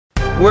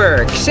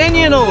We're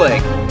Kseniya and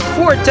Oleg,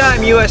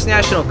 four-time U.S.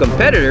 national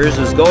competitors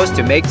whose goal is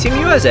to make Team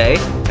USA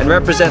and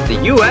represent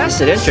the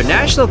U.S. at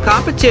international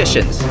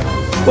competitions.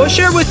 We'll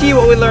share with you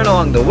what we learn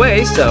along the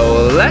way,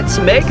 so let's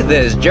make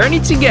this journey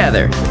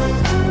together.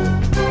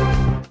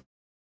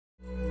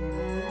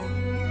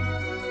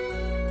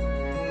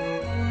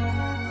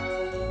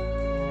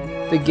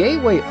 The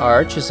Gateway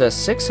Arch is a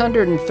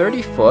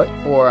 630-foot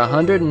or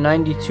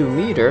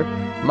 192-meter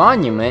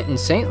monument in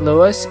St.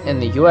 Louis in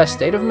the U.S.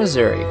 state of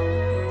Missouri.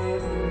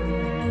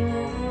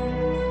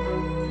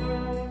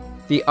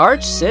 The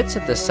arch sits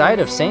at the site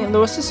of St.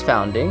 Louis's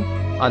founding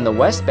on the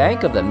west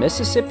bank of the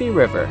Mississippi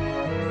River.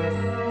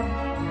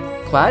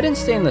 Clad in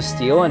stainless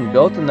steel and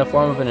built in the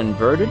form of an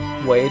inverted,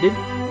 weighted,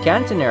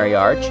 catenary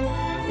arch,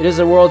 it is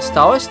the world's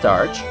tallest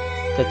arch,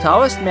 the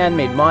tallest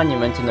man-made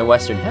monument in the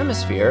Western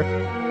Hemisphere,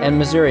 and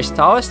Missouri's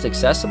tallest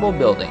accessible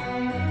building.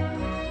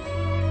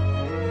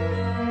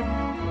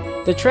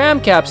 The tram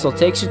capsule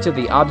takes you to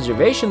the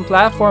observation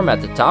platform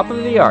at the top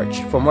of the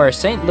arch, from where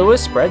St. Louis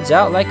spreads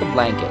out like a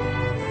blanket.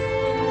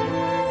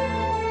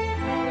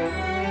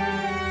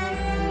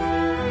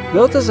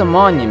 Built as a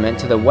monument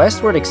to the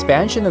westward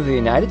expansion of the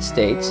United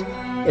States,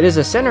 it is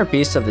a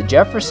centerpiece of the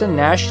Jefferson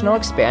National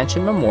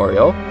Expansion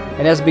Memorial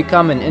and has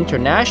become an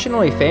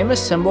internationally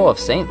famous symbol of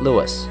St.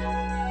 Louis.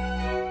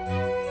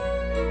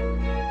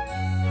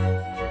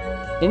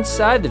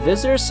 Inside the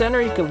Visitor Center,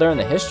 you can learn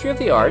the history of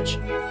the arch,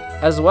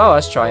 as well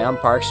as try on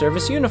Park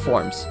Service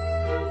uniforms.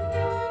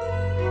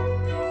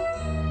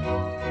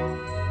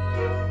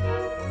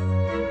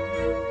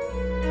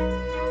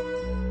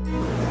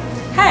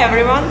 Hi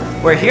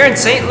everyone! We're here in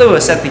St.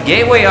 Louis at the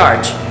Gateway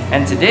Arch,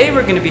 and today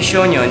we're going to be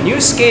showing you a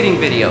new skating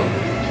video.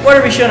 What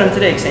are we showing them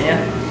today,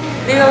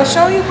 Kseniya? We will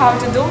show you how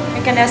to do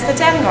a Canasta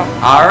Tango.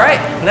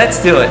 Alright,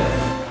 let's do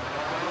it!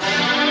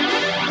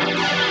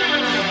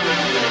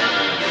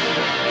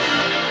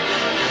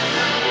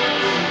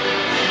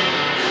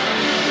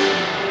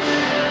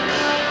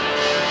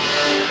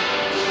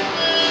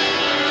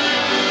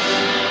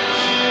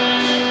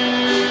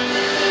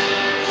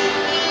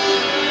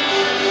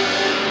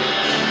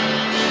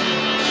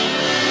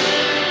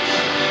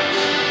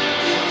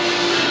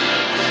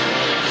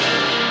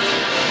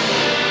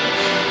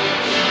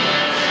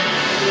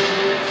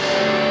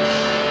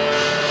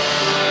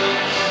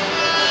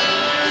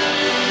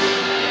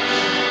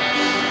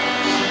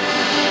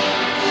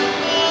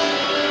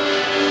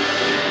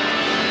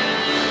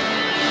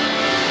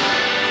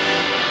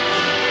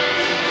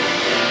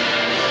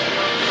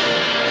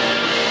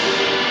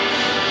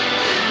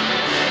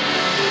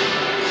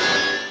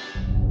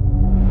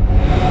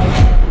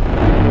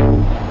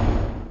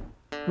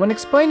 When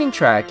explaining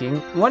tracking,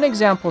 one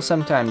example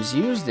sometimes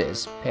used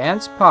is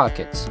pants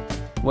pockets.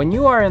 When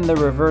you are in the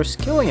reverse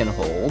Killian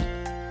hold,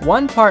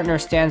 one partner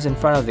stands in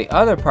front of the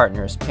other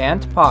partner's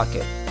pant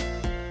pocket.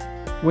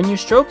 When you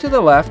stroke to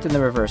the left in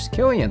the reverse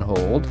Killian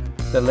hold,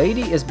 the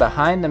lady is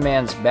behind the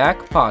man's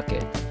back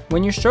pocket.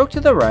 When you stroke to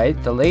the right,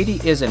 the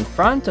lady is in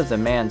front of the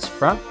man's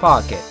front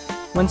pocket.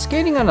 When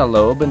skating on a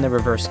lobe in the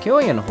reverse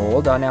Killian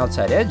hold on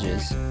outside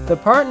edges, the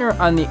partner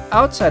on the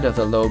outside of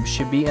the lobe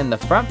should be in the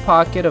front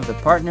pocket of the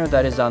partner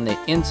that is on the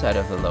inside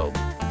of the lobe.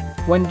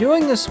 When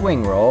doing the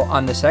swing roll,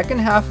 on the second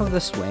half of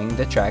the swing,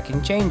 the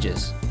tracking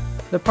changes.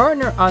 The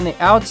partner on the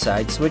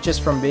outside switches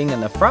from being in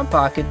the front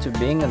pocket to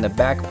being in the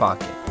back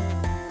pocket.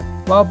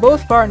 While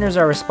both partners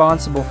are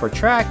responsible for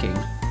tracking,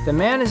 the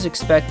man is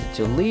expected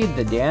to lead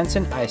the dance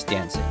in ice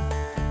dancing.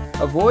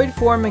 Avoid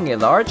forming a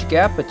large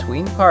gap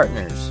between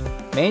partners.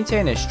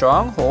 Maintain a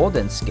strong hold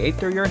and skate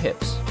through your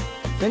hips.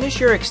 Finish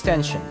your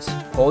extensions.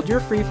 Hold your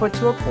free foot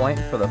to a point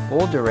for the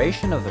full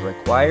duration of the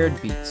required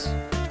beats.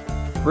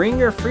 Bring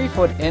your free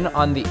foot in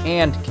on the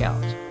and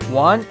count.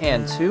 1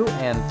 and 2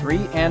 and 3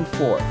 and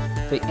 4.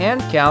 The and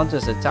count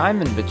is the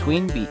time in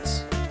between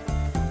beats.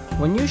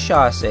 When you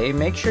chasse,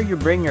 make sure you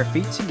bring your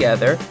feet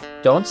together,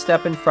 don't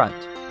step in front.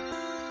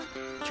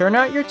 Turn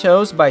out your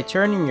toes by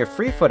turning your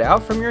free foot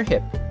out from your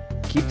hip.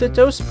 Keep the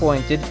toes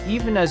pointed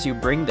even as you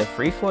bring the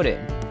free foot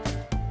in.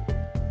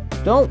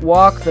 Don't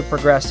walk the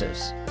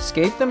progressives.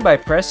 Skate them by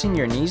pressing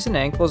your knees and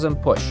ankles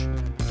and push.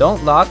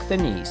 Don't lock the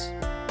knees.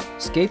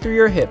 Skate through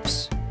your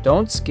hips.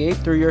 Don't skate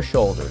through your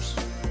shoulders.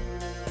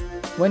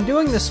 When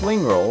doing the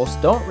swing rolls,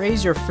 don't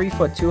raise your free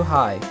foot too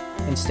high.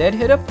 Instead,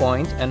 hit a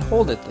point and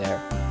hold it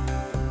there.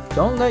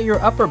 Don't let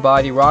your upper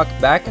body rock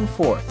back and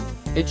forth.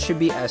 It should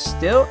be as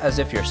still as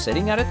if you're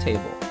sitting at a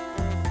table.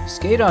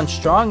 Skate on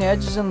strong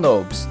edges and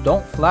lobes.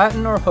 Don't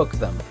flatten or hook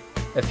them.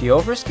 If you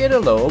overskate a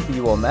lobe,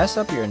 you will mess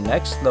up your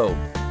next lobe.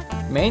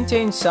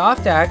 Maintain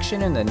soft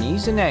action in the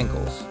knees and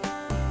ankles.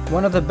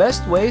 One of the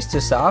best ways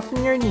to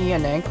soften your knee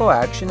and ankle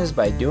action is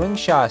by doing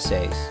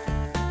chasses.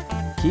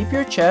 Keep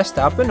your chest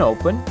up and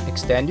open,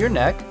 extend your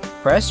neck,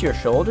 press your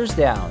shoulders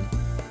down.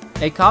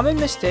 A common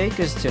mistake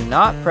is to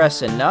not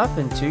press enough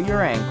into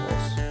your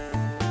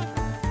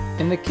ankles.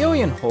 In the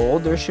Killian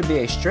hold, there should be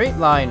a straight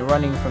line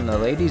running from the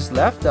lady's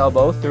left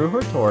elbow through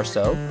her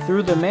torso,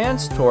 through the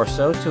man's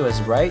torso to his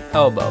right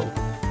elbow.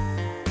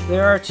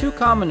 There are two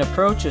common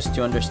approaches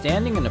to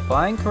understanding and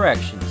applying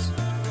corrections.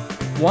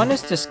 One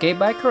is to skate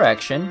by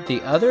correction, the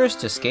other is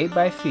to skate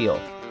by feel.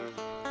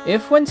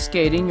 If when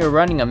skating you're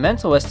running a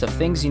mental list of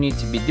things you need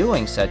to be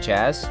doing, such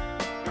as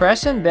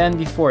press and bend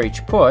before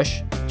each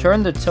push,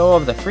 turn the toe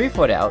of the free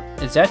foot out,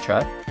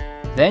 etc.,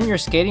 then you're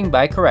skating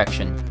by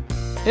correction.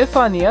 If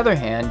on the other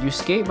hand you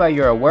skate by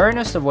your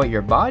awareness of what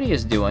your body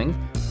is doing,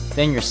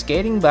 then you're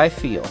skating by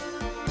feel.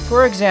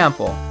 For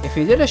example, if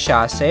you did a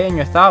chasse and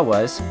your thought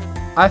was,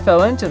 I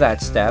fell into that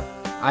step,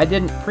 I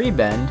didn't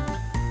pre-bend,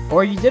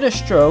 or you did a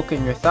stroke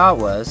and your thought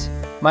was,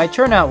 my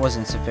turnout was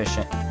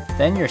insufficient,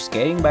 then you're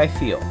skating by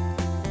feel.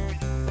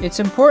 It's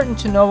important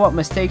to know what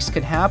mistakes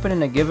could happen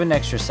in a given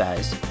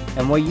exercise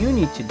and what you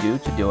need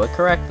to do it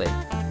correctly.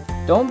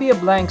 Don't be a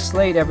blank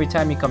slate every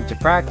time you come to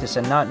practice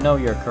and not know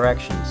your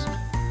corrections.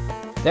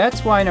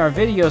 That's why in our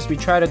videos we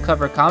try to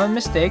cover common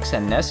mistakes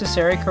and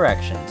necessary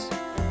corrections.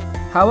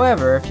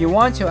 However, if you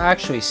want to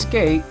actually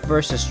skate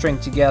versus string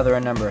together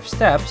a number of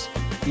steps,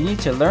 you need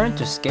to learn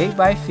to skate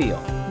by feel.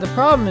 The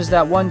problem is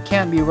that one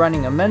can't be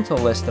running a mental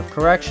list of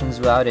corrections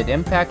without it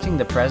impacting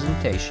the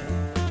presentation.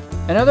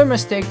 Another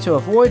mistake to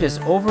avoid is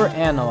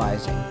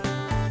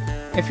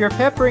overanalyzing. If you're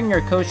peppering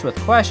your coach with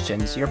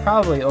questions, you're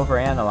probably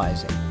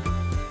overanalyzing.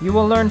 You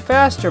will learn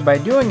faster by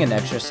doing an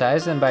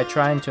exercise than by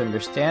trying to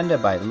understand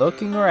it by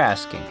looking or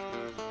asking.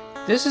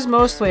 This is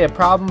mostly a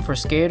problem for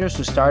skaters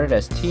who started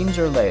as teens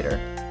or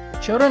later.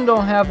 Children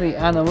don't have the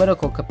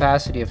analytical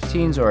capacity of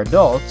teens or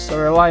adults, so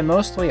rely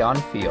mostly on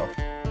feel.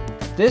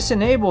 This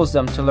enables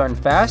them to learn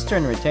faster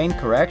and retain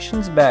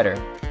corrections better.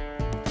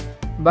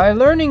 By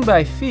learning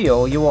by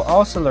feel, you will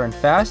also learn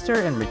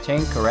faster and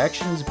retain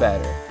corrections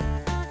better.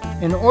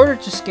 In order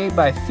to skate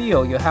by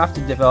feel, you have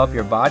to develop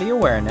your body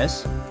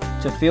awareness,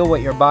 to feel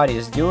what your body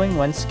is doing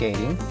when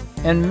skating,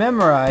 and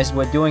memorize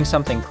what doing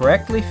something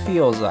correctly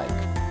feels like.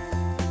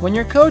 When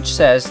your coach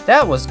says,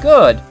 "That was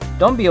good,"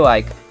 don't be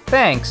like,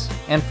 "Thanks,"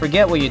 and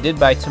forget what you did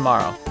by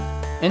tomorrow.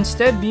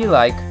 Instead be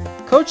like,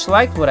 "Coach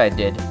liked what I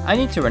did, I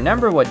need to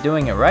remember what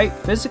doing it right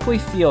physically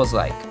feels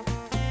like."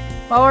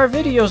 While our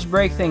videos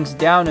break things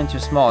down into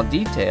small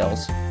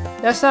details,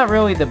 that's not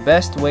really the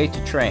best way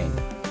to train.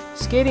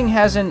 Skating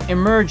has an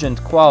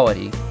emergent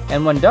quality,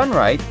 and when done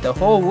right, the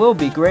whole will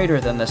be greater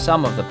than the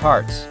sum of the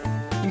parts.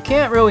 You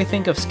can't really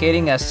think of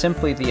skating as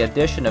simply the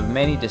addition of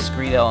many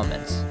discrete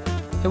elements.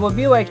 It would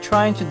be like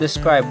trying to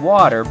describe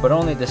water but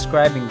only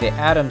describing the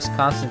atoms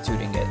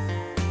constituting it.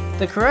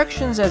 The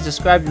corrections as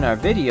described in our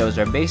videos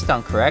are based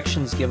on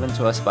corrections given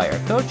to us by our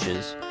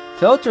coaches,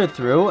 filtered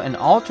through and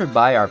altered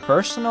by our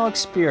personal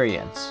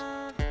experience.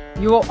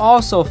 You will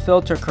also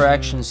filter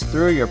corrections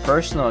through your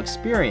personal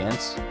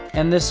experience,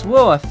 and this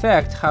will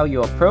affect how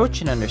you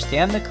approach and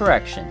understand the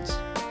corrections.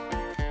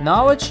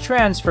 Knowledge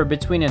transfer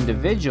between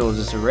individuals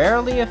is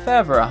rarely, if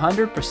ever,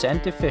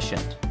 100%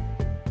 efficient.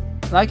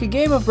 Like a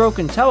game of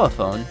broken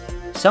telephone,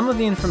 some of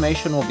the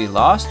information will be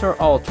lost or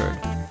altered.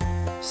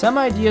 Some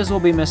ideas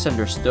will be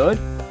misunderstood,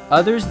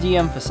 others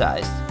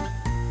de-emphasized.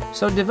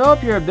 So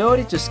develop your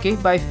ability to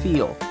skate by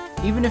feel,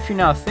 even if you're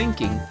now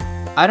thinking,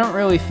 I don't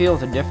really feel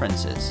the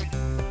differences.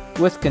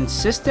 With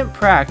consistent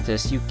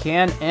practice, you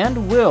can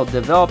and will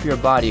develop your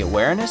body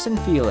awareness and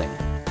feeling.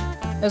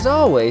 As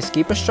always,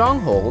 keep a strong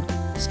hold,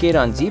 skate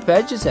on deep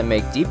edges and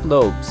make deep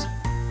lobes.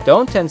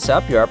 Don't tense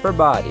up your upper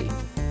body.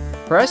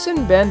 Press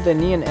and bend the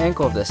knee and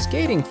ankle of the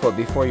skating foot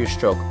before you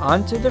stroke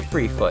onto the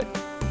free foot.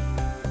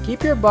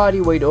 Keep your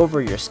body weight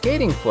over your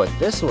skating foot,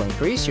 this will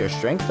increase your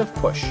strength of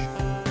push.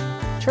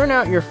 Turn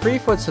out your free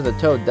foot so the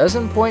toe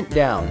doesn't point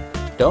down,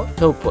 don't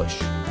toe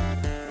push.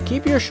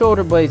 Keep your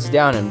shoulder blades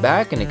down and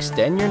back and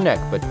extend your neck,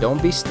 but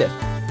don't be stiff.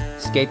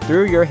 Skate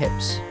through your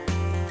hips.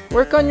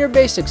 Work on your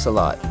basics a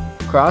lot.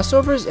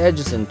 Crossovers,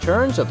 edges, and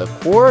turns are the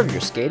core of your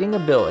skating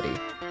ability.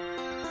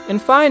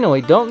 And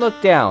finally, don't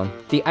look down.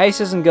 The ice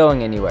isn't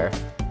going anywhere.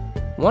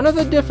 One of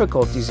the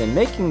difficulties in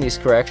making these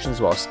corrections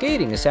while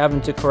skating is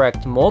having to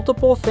correct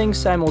multiple things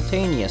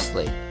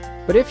simultaneously.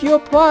 But if you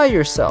apply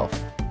yourself,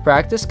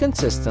 practice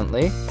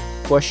consistently,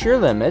 push your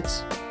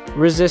limits,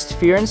 resist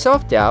fear and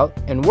self-doubt,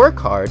 and work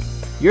hard,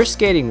 your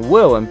skating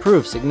will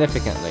improve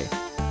significantly.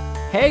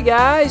 Hey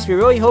guys, we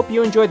really hope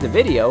you enjoyed the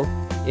video.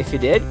 If you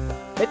did,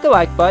 hit the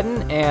like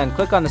button and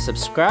click on the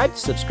subscribe to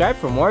subscribe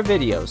for more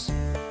videos.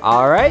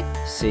 Alright,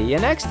 see you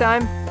next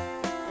time.